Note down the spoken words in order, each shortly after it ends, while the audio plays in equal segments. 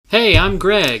Hey, I'm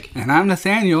Greg. And I'm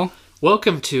Nathaniel.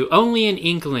 Welcome to Only an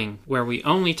Inkling, where we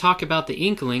only talk about the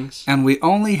Inklings. And we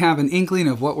only have an inkling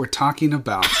of what we're talking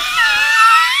about.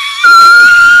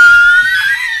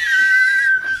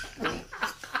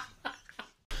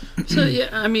 So, yeah,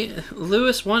 I mean,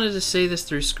 Lewis wanted to say this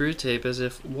through Screwtape as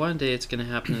if one day it's going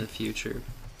to happen in the future.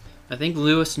 I think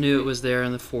Lewis knew it was there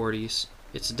in the 40s.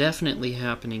 It's definitely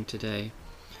happening today.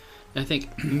 I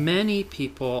think many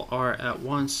people are at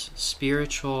once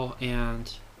spiritual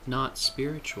and not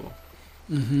spiritual.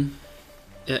 Mm-hmm.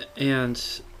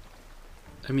 And,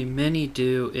 I mean, many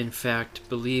do, in fact,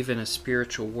 believe in a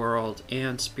spiritual world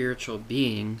and spiritual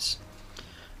beings,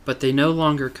 but they no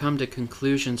longer come to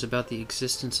conclusions about the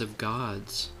existence of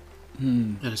gods.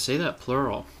 And I say that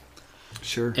plural.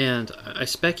 Sure. And I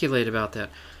speculate about that.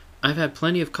 I've had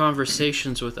plenty of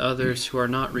conversations with others who are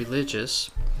not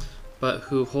religious, but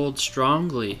who hold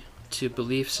strongly to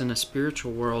beliefs in a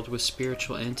spiritual world with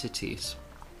spiritual entities.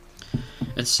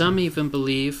 And some even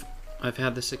believe, I've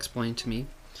had this explained to me,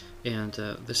 and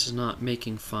this is not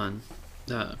making fun,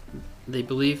 they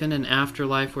believe in an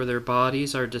afterlife where their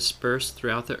bodies are dispersed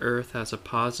throughout the earth as a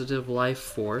positive life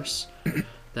force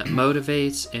that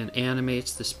motivates and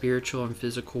animates the spiritual and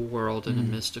physical world in a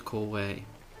mystical way.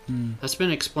 That's been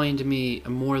explained to me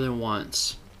more than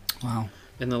once. Wow.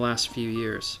 In the last few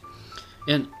years.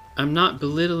 And I'm not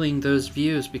belittling those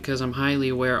views because I'm highly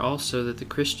aware also that the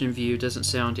Christian view doesn't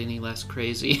sound any less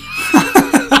crazy.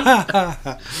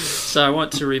 So I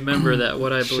want to remember that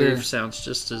what I believe sounds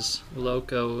just as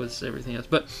loco as everything else.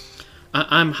 But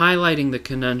I'm highlighting the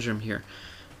conundrum here.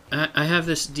 I have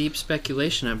this deep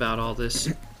speculation about all this,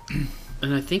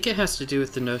 and I think it has to do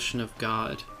with the notion of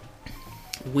God.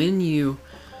 When you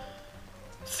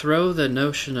throw the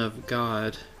notion of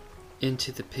God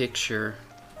into the picture,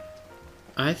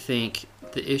 I think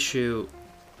the issue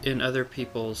in other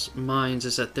people's minds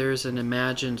is that there's an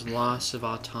imagined loss of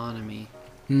autonomy.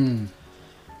 And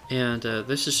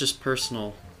this is just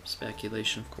personal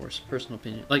speculation, of course, personal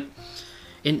opinion. Like,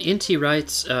 in N.T.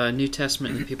 Wright's New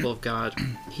Testament and the People of God,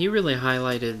 he really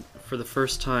highlighted for the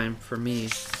first time for me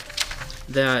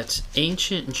that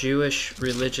ancient Jewish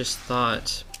religious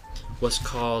thought was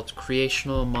called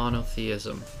creational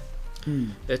monotheism.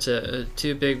 It's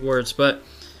two big words, but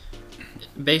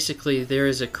basically there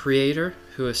is a creator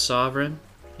who is sovereign,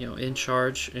 in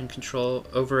charge, in control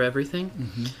over everything,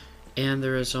 and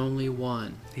there is only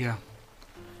one. Yeah.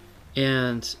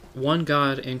 And one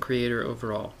God and creator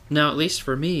overall. Now, at least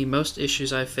for me, most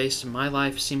issues I've faced in my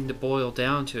life seem to boil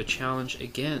down to a challenge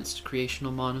against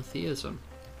creational monotheism.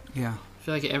 Yeah. I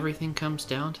feel like everything comes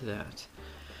down to that.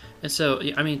 And so,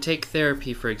 I mean, take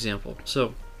therapy, for example.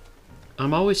 So,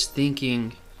 I'm always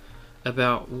thinking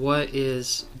about what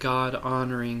is God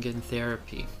honoring in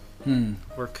therapy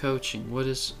or coaching. What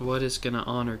is going to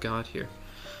honor God here?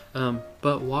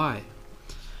 But why?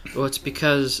 Well, it's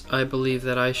because I believe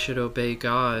that I should obey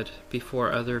God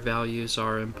before other values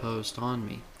are imposed on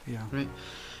me. Yeah. Right?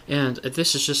 And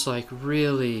this is just like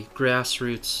really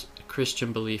grassroots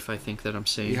Christian belief, I think, that I'm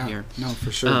saying here. No,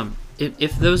 for sure.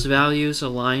 If those values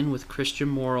align with Christian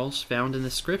morals found in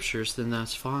the scriptures, then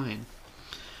that's fine.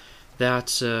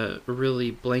 That's a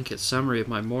really blanket summary of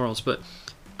my morals, but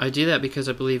I do that because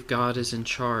I believe God is in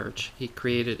charge. He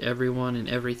created everyone and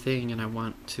everything, and I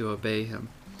want to obey him.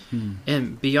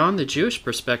 And beyond the Jewish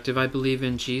perspective, I believe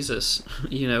in Jesus,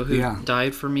 who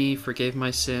died for me, forgave my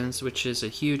sins, which is a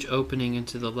huge opening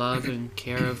into the love and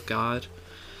care of God,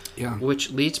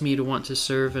 which leads me to want to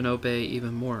serve and obey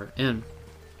even more. And,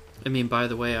 I mean, by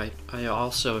the way, I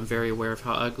also am very aware of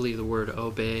how ugly the word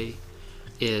obey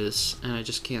is, and I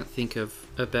just can't think of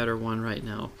a better one right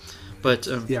now. But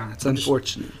it's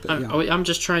unfortunate. I'm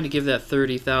just trying to give that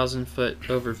 30,000-foot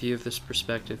overview of this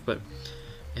perspective,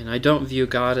 and I don't view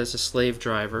God as a slave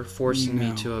driver forcing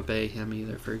me to obey him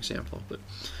either, for example. But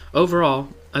overall,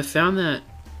 I found that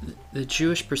the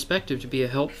Jewish perspective to be a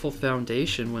helpful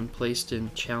foundation when placed in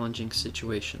challenging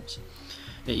situations.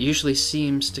 It usually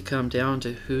seems to come down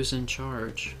to who's in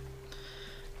charge.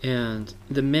 And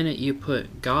the minute you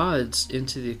put gods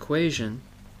into the equation,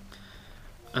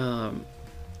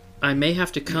 I may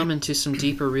have to come into some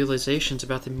deeper realizations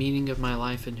about the meaning of my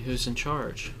life and who's in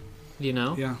charge.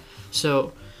 Yeah.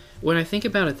 So, when I think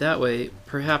about it that way,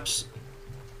 perhaps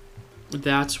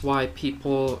that's why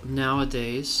people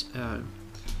nowadays,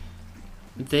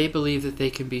 they believe that they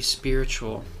can be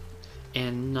spiritual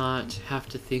and not have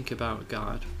to think about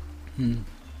God.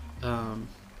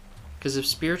 Because if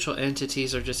spiritual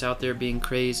entities are just out there being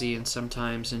crazy and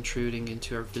sometimes intruding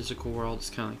into our physical world, it's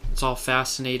kind of like, it's all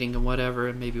fascinating and whatever,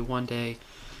 and maybe one day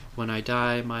when I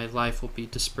die, my life will be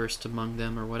dispersed among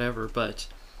them or whatever. But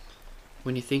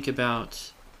when you think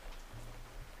about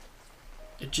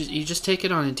you just take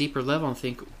it on a deeper level and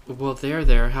think, well, they're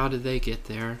there. How did they get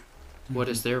there? What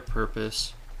is their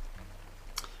purpose?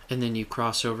 And then you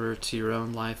cross over to your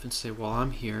own life and say, well,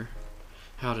 I'm here.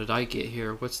 How did I get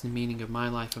here? What's the meaning of my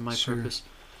life and my purpose?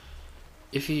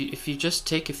 If you just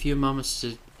take a few moments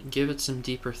to give it some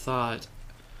deeper thought,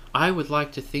 I would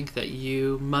like to think that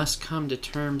you must come to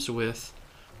terms with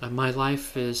my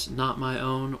life is not my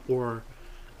own, or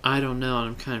I don't know, and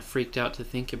I'm kind of freaked out to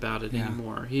think about it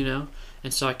anymore, you know?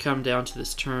 And so I come down to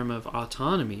this term of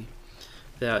autonomy,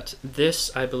 that this,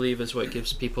 I believe, is what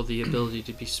gives people the ability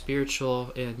to be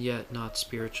spiritual and yet not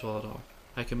spiritual at all.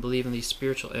 I can believe in these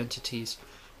spiritual entities,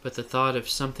 but the thought of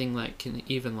something that can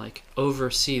even like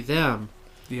oversee them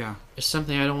is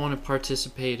something I don't want to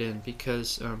participate in,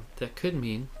 because that could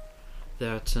mean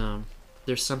that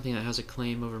there's something that has a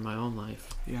claim over my own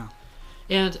life. Yeah.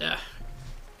 And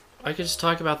I could just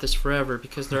talk about this forever,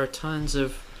 because there are tons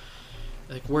of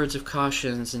like words of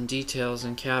cautions and details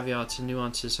and caveats and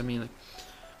nuances. I mean, like,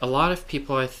 a lot of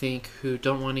people, I think, who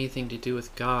don't want anything to do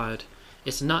with God,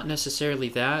 it's not necessarily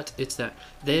that, it's that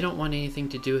they don't want anything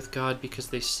to do with God because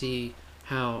they see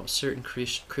how certain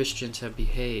Christians have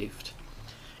behaved.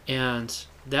 And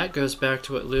that goes back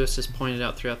to what Lewis has pointed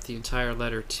out throughout the entire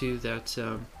letter, too, that,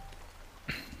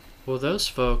 well, those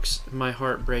folks, my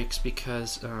heart breaks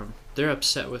because they're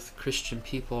upset with Christian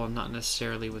people and not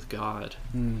necessarily with God.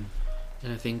 And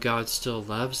I think God still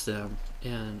loves them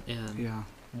and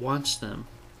wants them.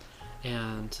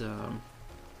 And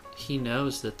he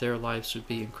knows that their lives would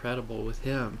be incredible with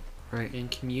him, in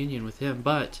communion with him.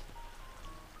 But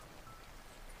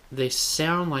they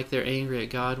sound like they're angry at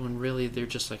God when really they're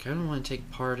just like, I don't want to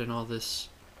take part in all this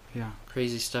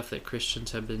crazy stuff that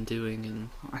Christians have been doing. And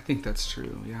I think that's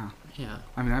true. Yeah.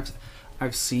 I mean,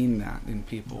 I've seen that in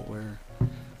people where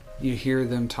you hear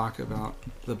them talk about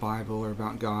the Bible or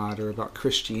about God or about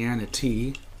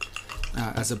Christianity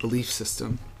as a belief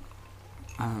system.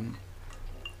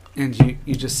 And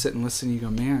you just sit and listen and you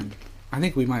go, man, I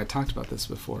think we might have talked about this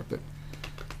before, but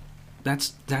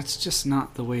that's just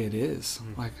not the way it is.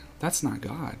 Like, that's not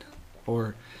God,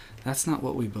 or that's not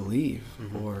what we believe.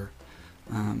 Or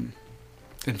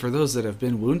and for those that have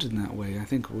been wounded in that way, I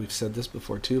think we've said this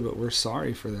before too, but we're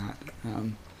sorry for that.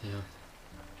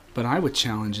 But I would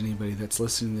challenge anybody that's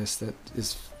listening to this that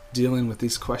is dealing with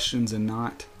these questions and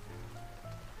not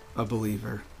a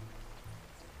believer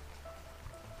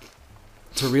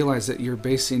to realize that you're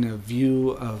basing a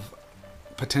view of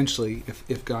potentially,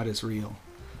 if God is real,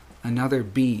 another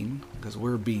being, because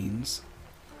we're beings,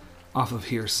 off of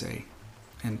hearsay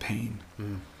and pain,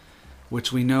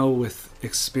 which we know with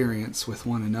experience with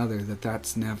one another that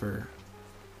that's never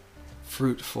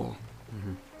fruitful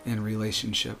in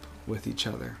relationship with each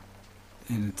other,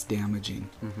 and it's damaging.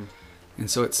 And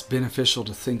so it's beneficial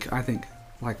to think, I think,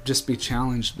 like, just be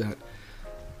challenged that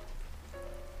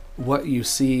what you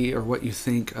see or what you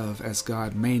think of as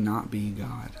God may not be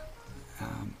God,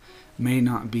 may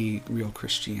not be real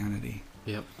Christianity.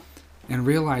 And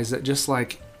realize that just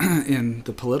like in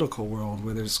the political world,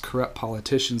 where there's corrupt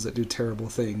politicians that do terrible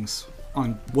things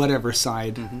on whatever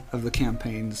side of the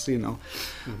campaigns, you know,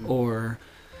 or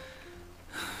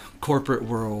corporate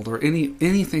world, or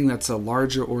anything that's a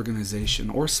larger organization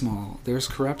or small, there's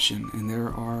corruption, and there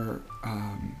are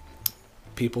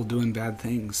people doing bad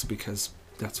things because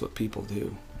that's what people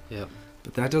do.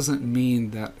 But that doesn't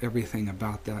mean that everything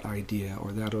about that idea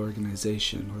or that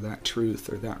organization or that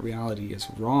truth or that reality is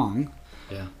wrong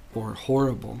or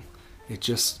horrible.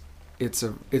 It's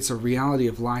a reality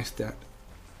of life that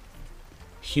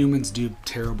humans do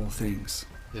terrible things.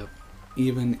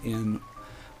 Even in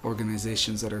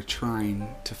organizations that are trying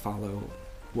to follow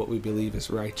what we believe is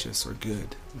righteous or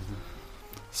good.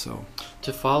 So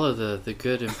to follow the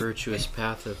good and virtuous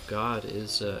path of God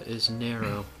is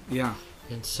narrow.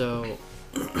 And so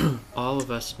all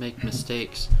of us make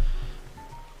mistakes,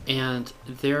 and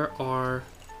there are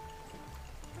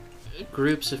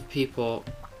groups of people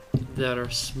that are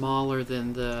smaller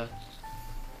than the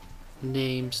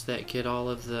names that get all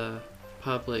of the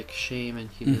public shame and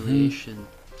humiliation.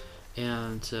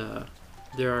 And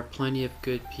there are plenty of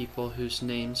good people whose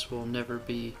names will never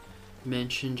be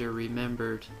mentioned or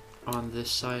remembered on this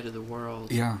side of the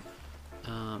world,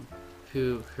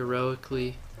 who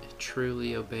heroically,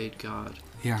 truly obeyed God.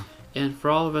 And for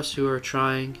all of us who are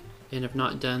trying and have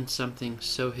not done something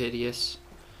so hideous,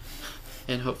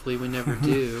 and hopefully we never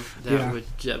do,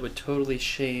 that would totally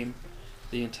shame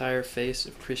the entire face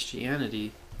of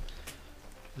Christianity,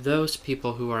 those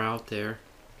people who are out there,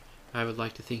 I would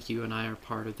like to think you and I are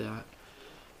part of that.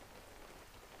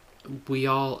 we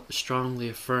all strongly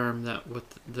affirm that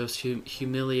with those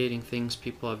humiliating things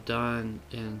people have done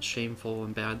and shameful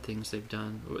and bad things they've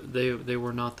done, they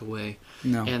were not the way.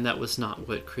 No. And that was not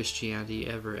what Christianity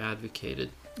ever advocated.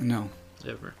 No.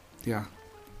 Ever. Yeah.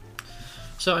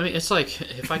 So, I mean, it's like,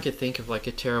 if I could think of like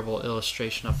a terrible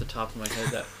illustration off the top of my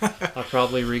head that I'll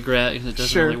probably regret and it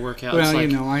doesn't really work out. Well, it's like,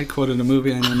 you know, I quoted a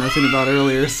movie I know nothing about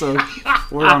earlier, so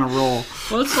we're on a roll.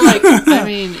 Well, it's like, I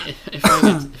mean,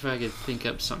 if I could think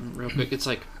up something real quick, it's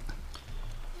like,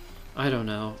 I don't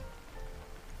know.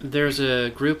 There's a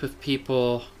group of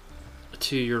people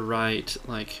to your right,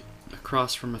 like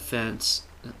across from a fence,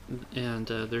 and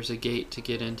there's a gate to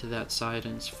get into that side,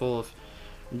 and it's full of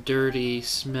dirty,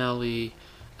 smelly,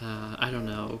 I don't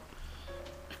know,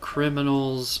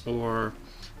 criminals, or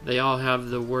they all have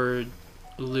the word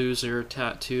loser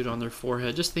tattooed on their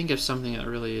forehead. Just think of something that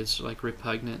really is like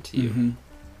repugnant to you. Mm-hmm.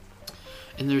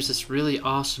 And there's this really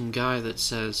awesome guy that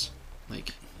says,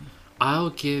 like, I'll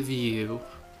give you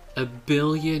 $1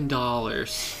 billion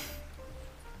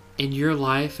and your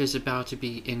life is about to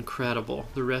be incredible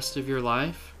the rest of your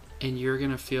life, and you're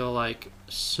gonna feel like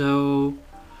so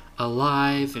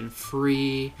alive and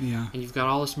free, and you've got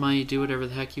all this money, do whatever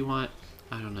the heck you want.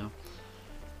 I don't know,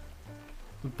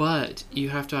 but you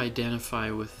have to identify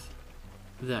with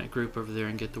that group over there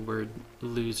and get the word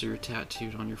loser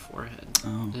tattooed on your forehead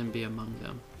and be among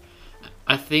them.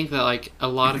 I think that like a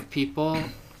lot of people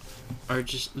are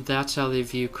just, that's how they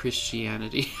view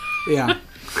Christianity. Yeah.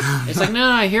 It's like, no,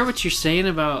 I hear what you're saying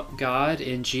about God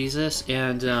and Jesus,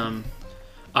 and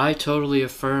I totally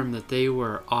affirm that they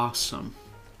were awesome,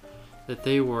 that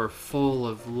they were full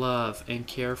of love and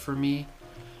care for me.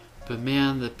 But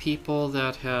man, the people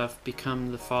that have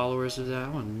become the followers of that, I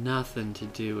want nothing to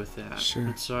do with that. Sure.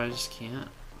 And so I just can't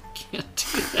do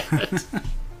that.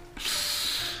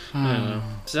 I don't know.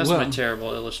 So that's my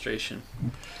terrible illustration.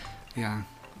 Yeah.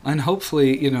 And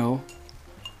hopefully, you know,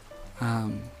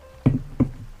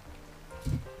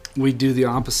 we do the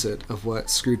opposite of what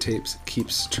Screwtape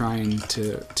keeps trying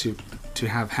to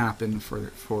have happen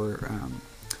for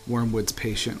Wormwood's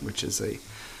patient, which is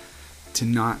to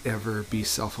not ever be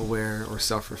self-aware or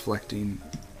self-reflecting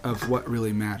of what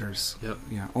really matters. Yep.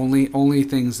 Yeah. Only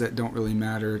things that don't really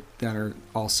matter, that are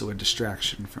also a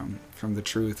distraction from the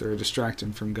truth, or a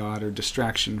distraction from God, or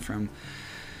distraction from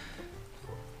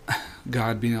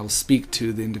God being able to speak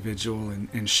to the individual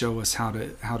and show us how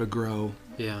to grow.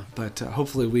 Yeah. But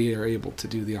hopefully we are able to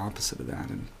do the opposite of that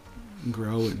and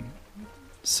grow in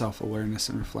self-awareness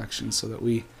and reflection, so that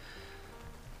we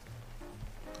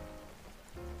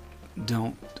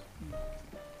don't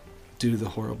do the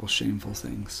horrible, shameful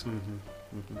things.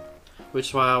 Mm-hmm. Mm-hmm. Which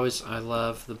is why I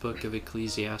love the book of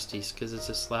Ecclesiastes, because it's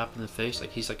a slap in the face.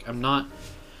 Like, he's like, I'm not...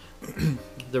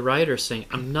 the writer's saying,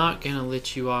 I'm not going to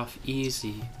let you off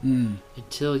easy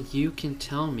until you can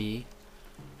tell me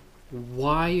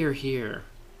why you're here.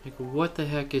 Like, what the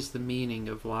heck is the meaning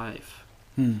of life?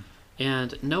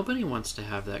 And nobody wants to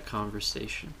have that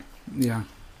conversation. Yeah.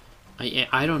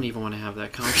 I don't even want to have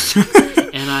that conversation.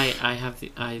 And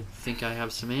I think I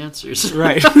have some answers.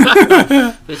 Right.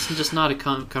 It's just not a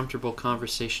comfortable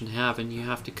conversation to have, and you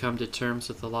have to come to terms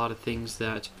with a lot of things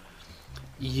that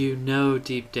you know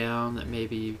deep down that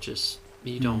maybe you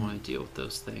don't want to deal with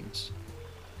those things.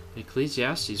 And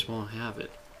Ecclesiastes won't have it.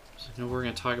 So, you know, we're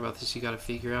going to talk about this. You got to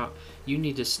figure out. You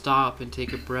need to stop and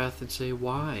take a breath and say,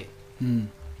 why?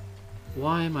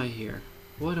 Why am I here?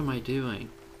 What am I doing?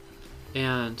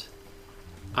 And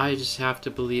I just have to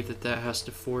believe that has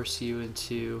to force you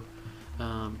into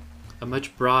a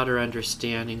much broader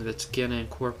understanding that's going to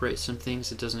incorporate some things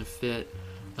that doesn't fit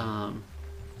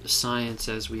science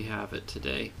as we have it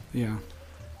today. Yeah.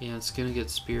 Yeah, it's going to get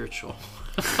spiritual.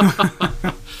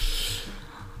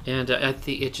 And I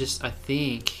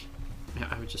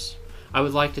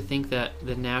would like to think that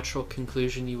the natural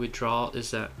conclusion you would draw is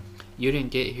that you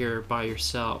didn't get here by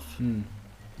yourself. And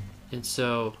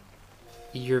so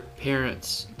your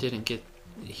parents didn't get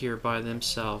here by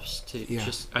themselves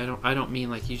I don't mean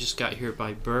like you just got here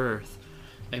by birth.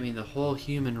 I mean the whole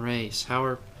human race.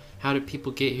 How did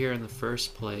people get here in the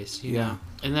first place, you know?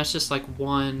 And that's just like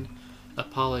one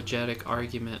apologetic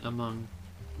argument among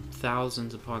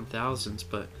thousands upon thousands,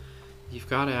 but you've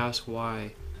got to ask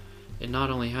why. And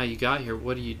not only how you got here,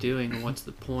 what are you doing and what's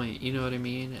the point? You know what I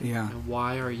mean? And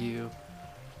why are you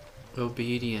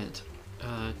obedient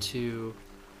to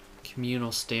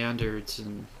communal standards,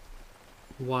 and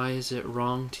why is it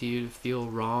wrong to you to feel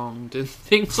wronged and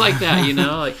things like that, you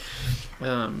know? Like,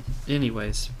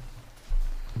 anyways,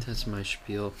 that's my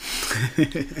spiel.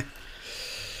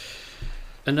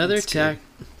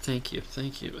 Thank you.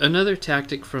 Another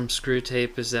tactic from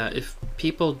Screwtape is that if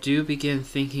people do begin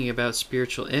thinking about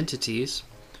spiritual entities,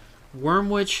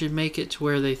 Wormwood should make it to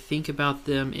where they think about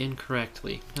them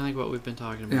incorrectly. Kind of like what we've been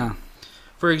talking about. Yeah.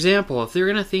 For example, if they're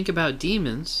going to think about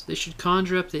demons, they should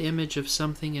conjure up the image of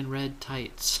something in red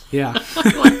tights. Yeah.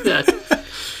 Like that.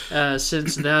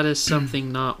 Since that is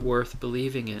something not worth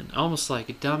believing in. Almost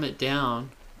like dumb it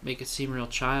down, make it seem real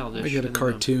childish. I get a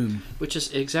cartoon. Which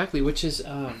is,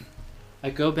 I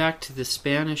go back to the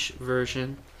Spanish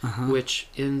version, which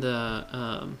in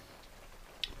the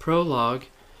prologue,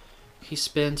 he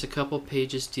spends a couple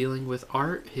pages dealing with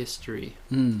art history.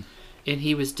 And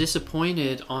he was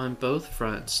disappointed on both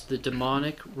fronts, the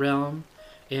demonic realm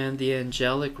and the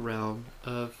angelic realm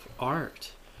of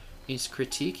art. He's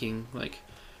critiquing, like,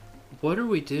 what are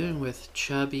we doing with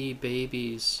chubby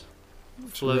babies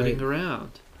floating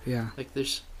around? Yeah. Like,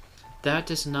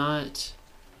 that is not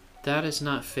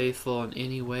faithful in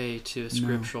any way to a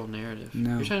scriptural narrative.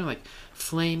 No. You're talking like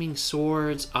flaming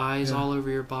swords, eyes all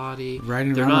over your body.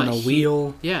 Riding around on a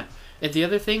wheel. Yeah. And the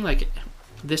other thing, like,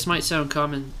 this might sound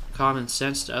common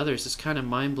sense to others. It's kind of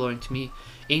mind-blowing to me.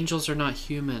 Angels are not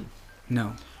human.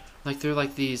 No. Like, they're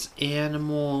like these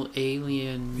animal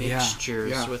alien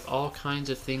mixtures with all kinds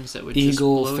of things that would just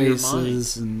blow your mind. Eagle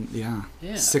faces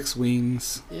and 6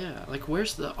 wings. Yeah. Like,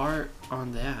 where's the art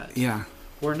on that? Yeah.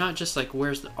 Or not just like,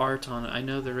 where's the art on it? I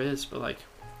know there is, but like,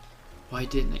 why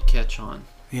didn't it catch on?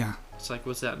 Yeah. It's like,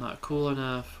 was that not cool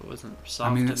enough? It wasn't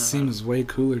soft enough? It seems way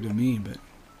cooler to me, but...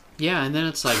 Yeah, and then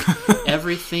it's like,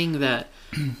 everything that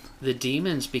the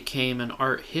demons became in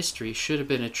art history should have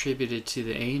been attributed to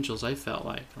the angels, I felt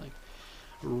like. Like,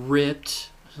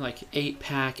 ripped, like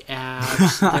 8-pack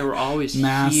abs. They were always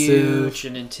huge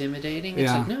and intimidating.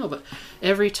 It's like, no, but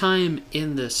every time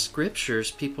in the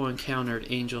scriptures people encountered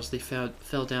angels, they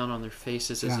fell down on their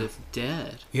faces as if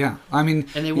dead. Yeah, I mean...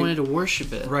 And they wanted to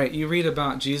worship it. Right, you read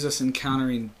about Jesus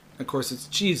encountering... Of course, it's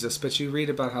Jesus, but you read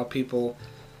about how people,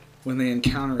 when they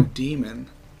encounter a demon...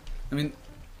 I mean,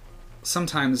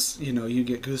 sometimes, you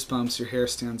get goosebumps, your hair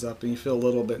stands up, and you feel a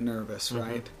little bit nervous,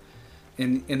 right?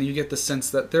 And you get the sense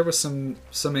that there was some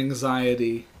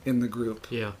anxiety in the group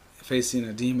facing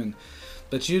a demon.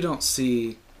 But you don't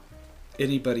see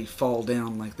anybody fall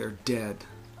down like they're dead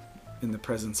in the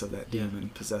presence of that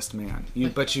demon-possessed man.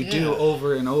 But you do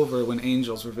over and over when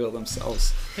angels reveal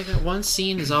themselves. Like, that one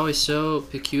scene is always so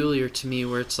peculiar to me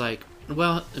where it's like,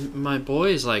 well, my boy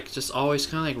is like just always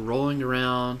kind of like rolling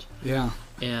around. Yeah.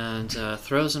 And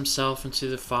throws himself into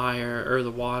the fire or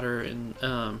the water and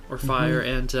or fire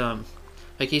and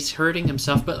like he's hurting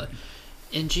himself,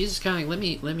 and Jesus kind of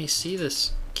like, let me see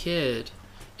this kid,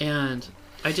 and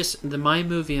my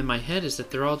movie in my head is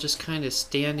that they're all just kind of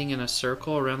standing in a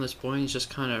circle around this boy and he's just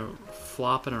kind of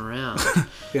flopping around.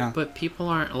 But people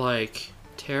aren't like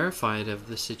terrified of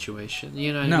the situation,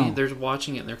 you know what I mean? They're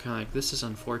watching it and they're kind of like, this is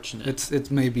unfortunate.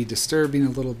 It may be disturbing a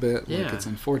little bit, like it's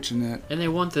unfortunate, and they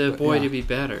want the boy to be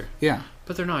better.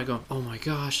 But they're not going, oh my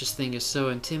gosh, this thing is so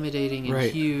intimidating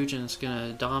and huge and it's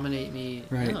going to dominate me.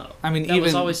 No. I mean, that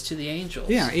was always to the angels.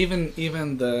 Yeah, even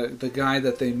the guy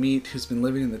that they meet who's been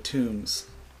living in the tombs,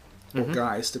 or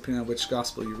guys, depending on which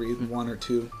gospel you read, 1 or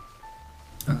 2,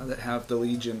 that have the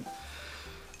Legion,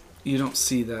 you don't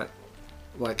see that,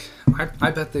 like,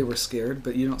 I bet they were scared,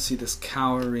 but you don't see this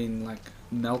cowering, like,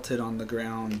 melted on the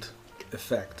ground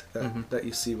effect that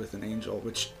you see with an angel,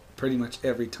 which... Pretty much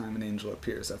every time an angel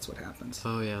appears, that's what happens.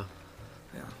 Oh, yeah.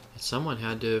 Yeah. Someone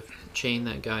had to chain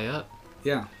that guy up.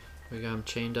 Yeah. We got him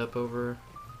chained up over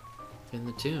in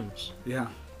the tombs. Yeah.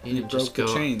 He didn't just go...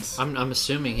 the chains. I'm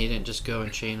assuming he didn't just go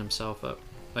and chain himself up.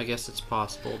 I guess it's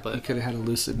possible, but... He could have had a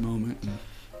lucid moment.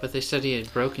 But they said he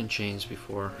had broken chains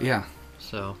before. Yeah.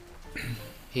 So...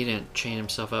 He didn't chain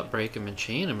himself up, break him, and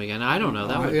chain him again. I don't know.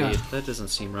 That would be... That doesn't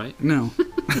seem right. No.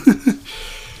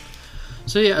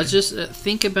 So yeah, just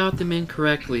think about them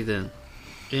incorrectly then,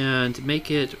 and make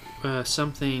it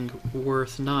something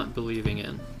worth not believing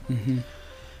in.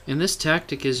 And this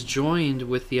tactic is joined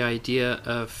with the idea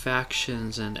of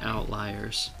factions and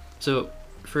outliers. So,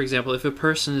 for example, if a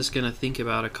person is going to think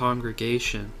about a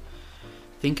congregation,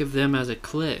 think of them as a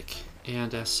clique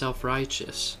and as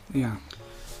self-righteous. Yeah.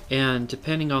 And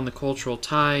depending on the cultural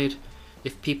tide,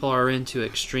 if people are into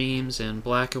extremes and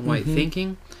black and white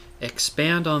thinking,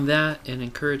 expand on that and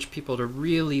encourage people to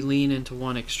really lean into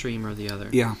one extreme or the other.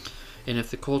 Yeah. And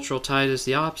if the cultural tide is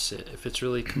the opposite, if it's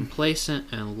really complacent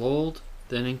and lulled,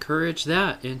 then encourage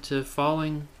that into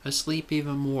falling asleep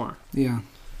even more. Yeah.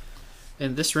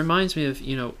 And this reminds me of,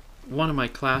 one of my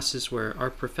classes where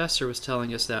our professor was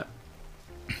telling us that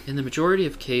in the majority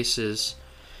of cases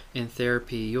in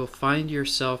therapy, you'll find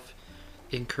yourself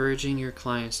encouraging your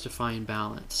clients to find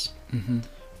balance. Mm-hmm.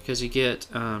 Because you get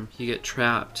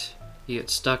trapped, you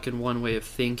get stuck in one way of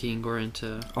thinking, or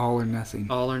into all or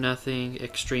nothing,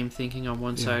 extreme thinking on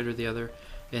one side or the other.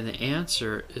 And the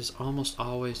answer is almost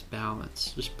always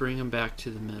balance. Just bring them back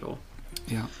to the middle.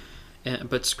 Yeah.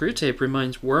 But Screwtape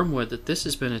reminds Wormwood that this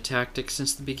has been a tactic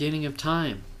since the beginning of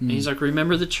time. And he's like,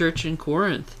 remember the church in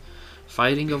Corinth,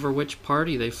 fighting over which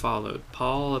party they followed.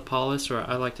 Paul, Apollos, or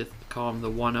I like to call them the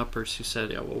one-uppers who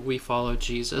said, yeah, well, we follow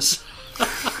Jesus.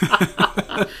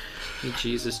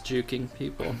 Jesus juking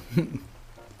people.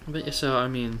 But so, I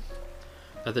mean,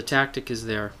 the tactic is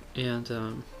there.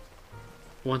 And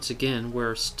once again,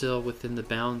 we're still within the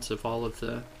bounds of all of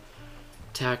the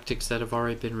tactics that have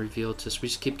already been revealed to us. We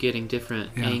just keep getting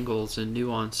different angles and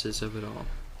nuances of it all.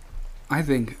 I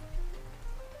think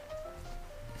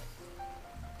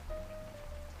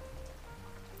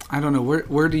I don't know,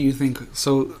 where do you think,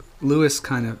 so Lewis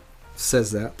kind of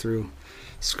says that through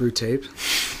Screwtape.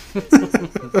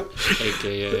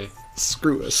 AKA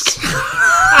Screw us.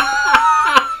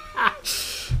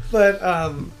 But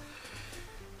I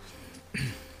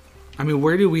mean,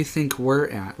 where do we think we're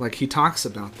at? Like, he talks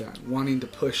about that, wanting to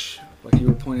push, like you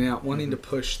were pointing out, wanting to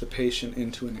push the patient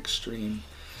into an extreme.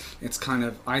 It's kind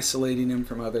of isolating him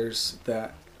from others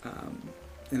that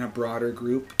in a broader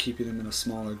group, keeping him in a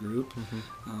smaller group,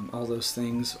 all those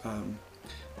things.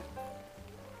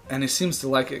 And it seems to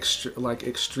like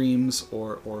extremes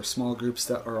or small groups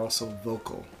that are also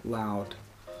vocal, loud,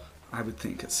 I would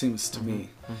think. It seems to me.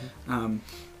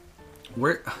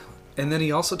 And then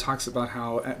he also talks about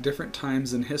how at different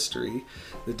times in history,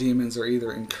 the demons are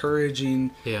either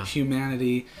encouraging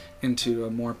humanity into a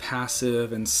more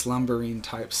passive and slumbering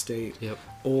type state,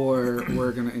 or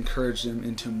we're going to encourage them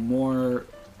into more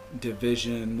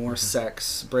division, more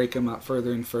sex, break them up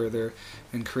further and further,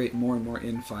 and create more and more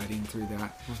infighting through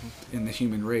that in the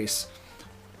human race.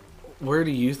 Where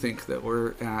do you think that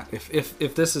we're at?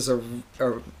 If this is a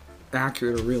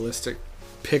accurate or realistic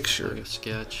picture, like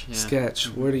a sketch,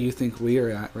 where do you think we are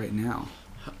at right now?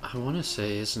 I want to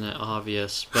say, isn't it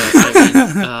obvious? But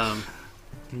I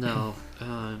mean, no,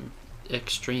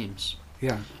 extremes.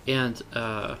 Yeah. And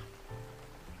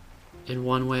in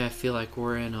one way, I feel like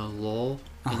we're in a lull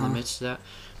in the midst of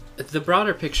that. The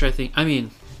broader picture, I think, I mean,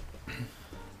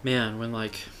 man,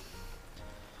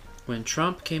 when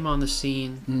Trump came on the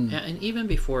scene, and even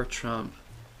before Trump,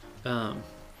 let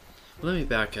me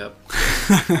back up.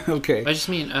 Okay. I just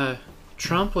mean,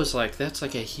 Trump was like, that's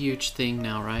like a huge thing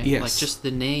now, right? Yes. Like, just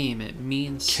the name, it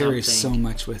means carries something. so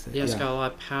much with it. Yeah, it's got a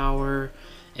lot of power,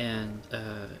 and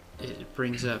it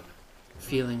brings up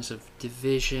feelings of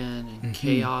division and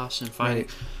chaos and fighting.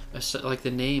 Right. Like, the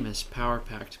name is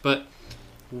power-packed. But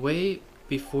way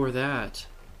before that,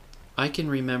 I can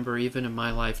remember, even in my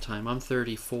lifetime, I'm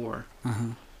 34,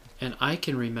 and I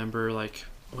can remember, like,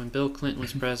 when Bill Clinton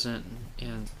was president,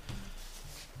 and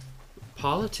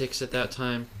politics at that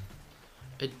time,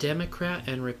 a Democrat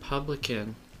and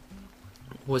Republican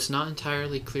was not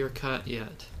entirely clear-cut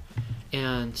yet.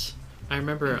 And I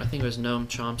remember, I think it was Noam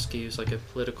Chomsky, who's like a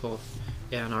political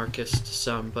anarchist to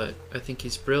some, but I think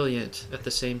he's brilliant at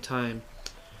the same time.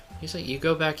 He's like, you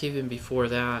go back even before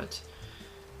that,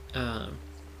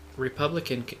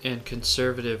 Republican and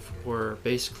conservative were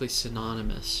basically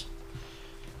synonymous.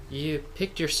 You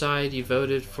picked your side, you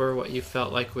voted for what you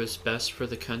felt like was best for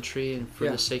the country and for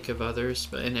the sake of others,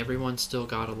 and everyone still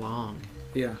got along.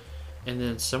 Yeah. And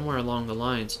then somewhere along the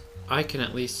lines, I can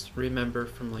at least remember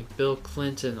from like Bill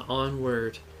Clinton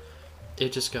onward,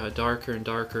 it just got darker and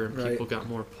darker, and people got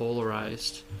more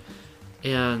polarized.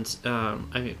 And I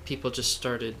mean, people just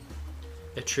started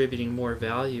attributing more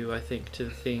value, I think, to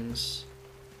the things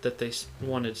that they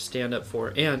wanted to stand up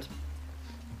for. And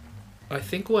I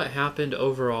think what happened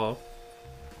overall,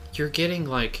 you're getting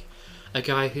like a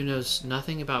guy who knows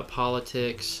nothing about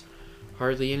politics,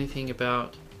 hardly anything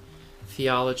about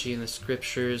theology in the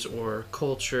scriptures or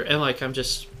culture, and like, I'm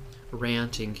just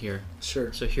ranting here.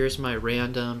 Sure. So here's my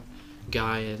random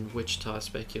guy in Wichita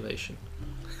speculation.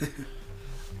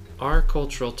 Our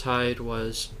cultural tide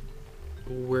was,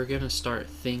 we're going to start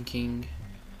thinking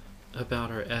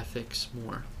about our ethics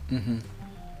more.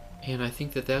 And I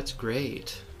think that that's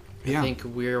great. I think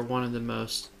we're one of the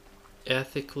most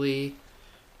ethically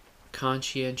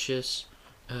conscientious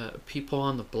people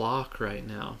on the block right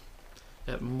now,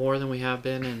 more than we have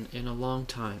been in a long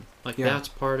time. Like, that's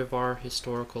part of our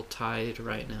historical tide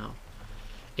right now.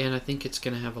 And I think it's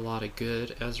going to have a lot of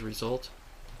good as a result.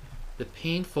 The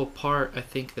painful part, I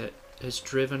think, that has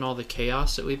driven all the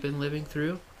chaos that we've been living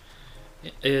through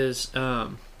is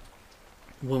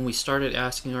when we started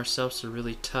asking ourselves the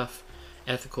really tough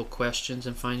ethical questions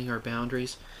and finding our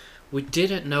boundaries, we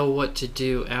didn't know what to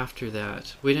do after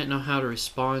that. We didn't know how to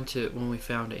respond to it when we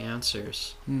found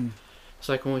answers. It's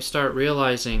like when we start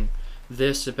realizing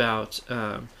this about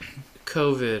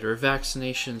COVID or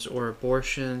vaccinations or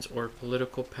abortions or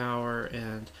political power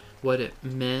and what it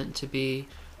meant to be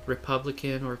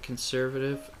Republican or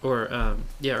conservative or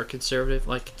conservative,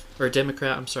 like, or a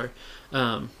Democrat, I'm sorry.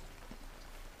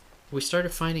 We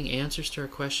started finding answers to our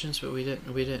questions, but we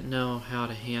didn't know how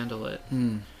to handle it.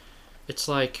 It's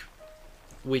like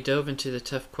we dove into the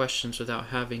tough questions without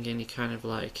having any kind of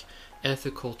like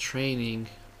ethical training.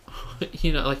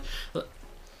 You know, like,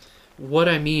 what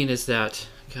I mean is that,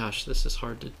 gosh, this is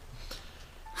hard to.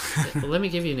 Let me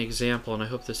give you an example, and I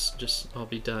hope I'll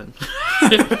be done.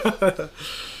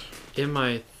 In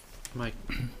my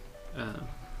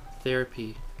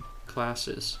therapy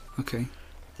classes, okay,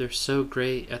 they're so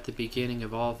great at the beginning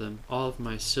of all of them. All of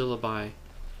my syllabi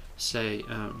say,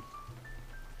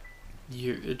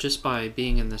 you just by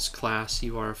being in this class,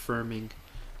 you are affirming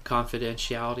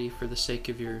confidentiality for the sake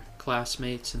of your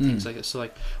classmates and things like that. So,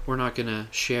 like, we're not going to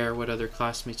share what other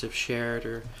classmates have shared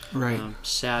or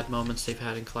sad moments they've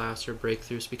had in class or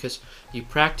breakthroughs, because you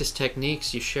practice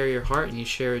techniques, you share your heart, and you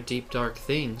share deep, dark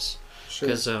things.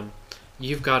 Because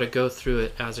you've got to go through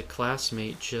it as a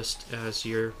classmate, just as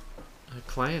your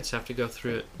clients have to go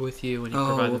through it with you when you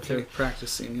provide them therapy.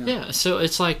 Practicing, yeah. So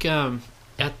it's like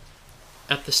at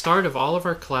the start of all of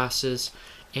our classes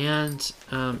and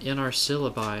in our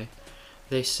syllabi,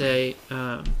 they say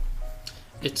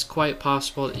it's quite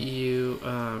possible that you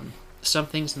some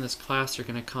things in this class are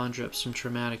going to conjure up some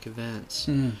traumatic events,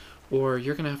 or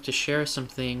you're going to have to share some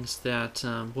things that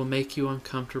will make you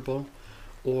uncomfortable,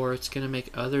 or it's going to make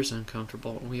others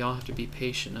uncomfortable. And we all have to be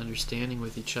patient and understanding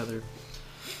with each other.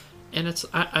 And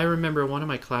I remember one of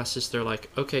my classes, they're like,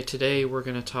 okay, today we're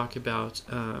going to talk about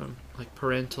like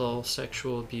parental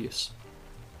sexual abuse.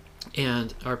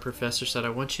 And our professor said, I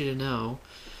want you to know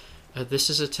this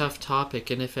is a tough topic,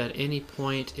 and if at any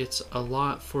point it's a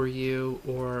lot for you,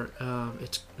 or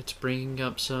it's bringing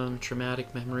up some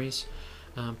traumatic memories,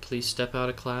 please step out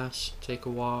of class, take a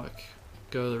walk,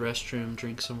 go to the restroom,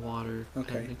 drink some water,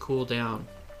 and cool down.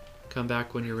 Come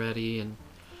back when you're ready. And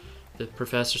the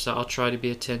professor said, I'll try to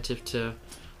be attentive to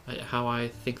how I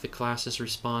think the class is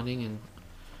responding. And,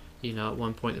 you know, at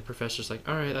one point the professor's like,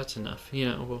 all right, that's enough. You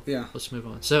know, let's move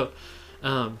on. So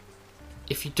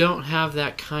if you don't have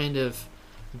that kind of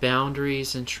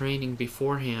boundaries and training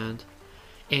beforehand,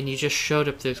 and you just showed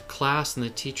up to class and the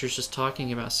teacher's just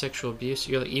talking about sexual abuse,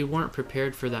 you're like, you weren't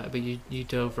prepared for that, but you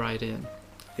dove right in.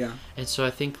 Yeah. And so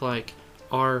I think, like,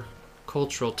 our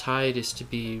cultural tide is to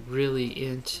be really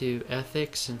into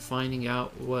ethics and finding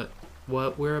out what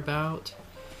we're about,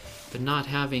 but not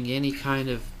having any kind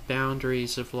of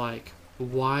boundaries of, like,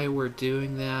 why we're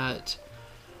doing that.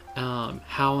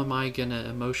 How am I going to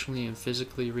emotionally and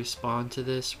physically respond to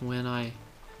this when I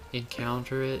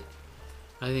encounter it?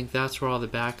 I think that's where all the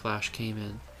backlash came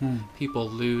in. People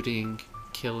looting,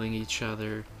 killing each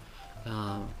other.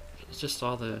 It's just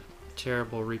all the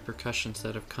terrible repercussions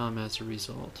that have come as a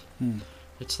result.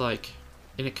 It's like,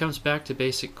 and it comes back to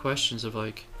basic questions of,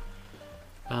 like,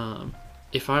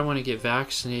 if I want to get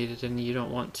vaccinated and you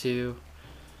don't want to,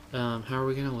 how are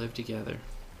we going to live together?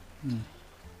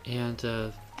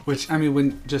 And which, I mean,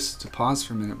 when, just to pause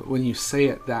for a minute, but when you say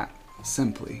it that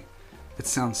simply, it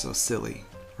sounds so silly,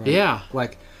 right? Yeah.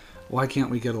 Like, why can't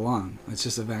we get along? It's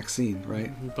just a vaccine,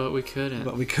 right? But we couldn't.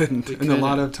 And a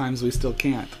lot of times we still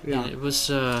can't. Yeah. And it was,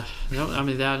 I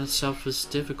mean, that in itself was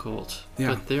difficult.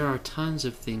 Yeah. But there are tons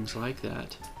of things like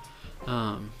that.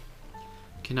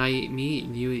 Can I eat meat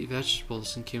and you eat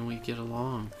vegetables, and can we get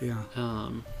along? Yeah.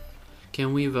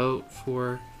 Can we vote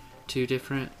for two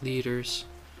different leaders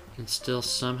and still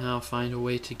somehow find a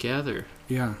way together?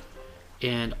 Yeah.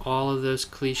 And all of those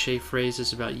cliche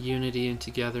phrases about unity and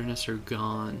togetherness are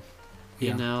gone.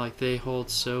 You know, like, they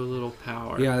hold so little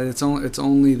power. Yeah, it's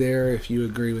only there if you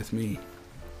agree with me.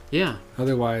 Yeah.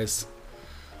 Otherwise,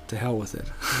 to hell with it.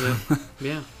 Yeah.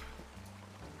 Yeah.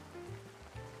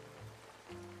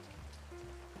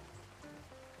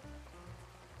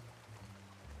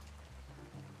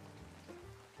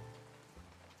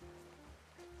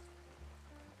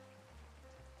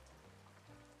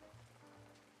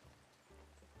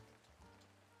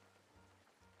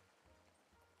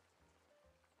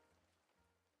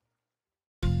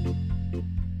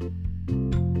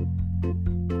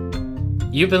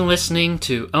 You've been listening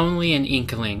to Only an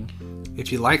Inkling.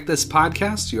 If you like this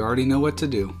podcast, you already know what to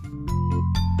do.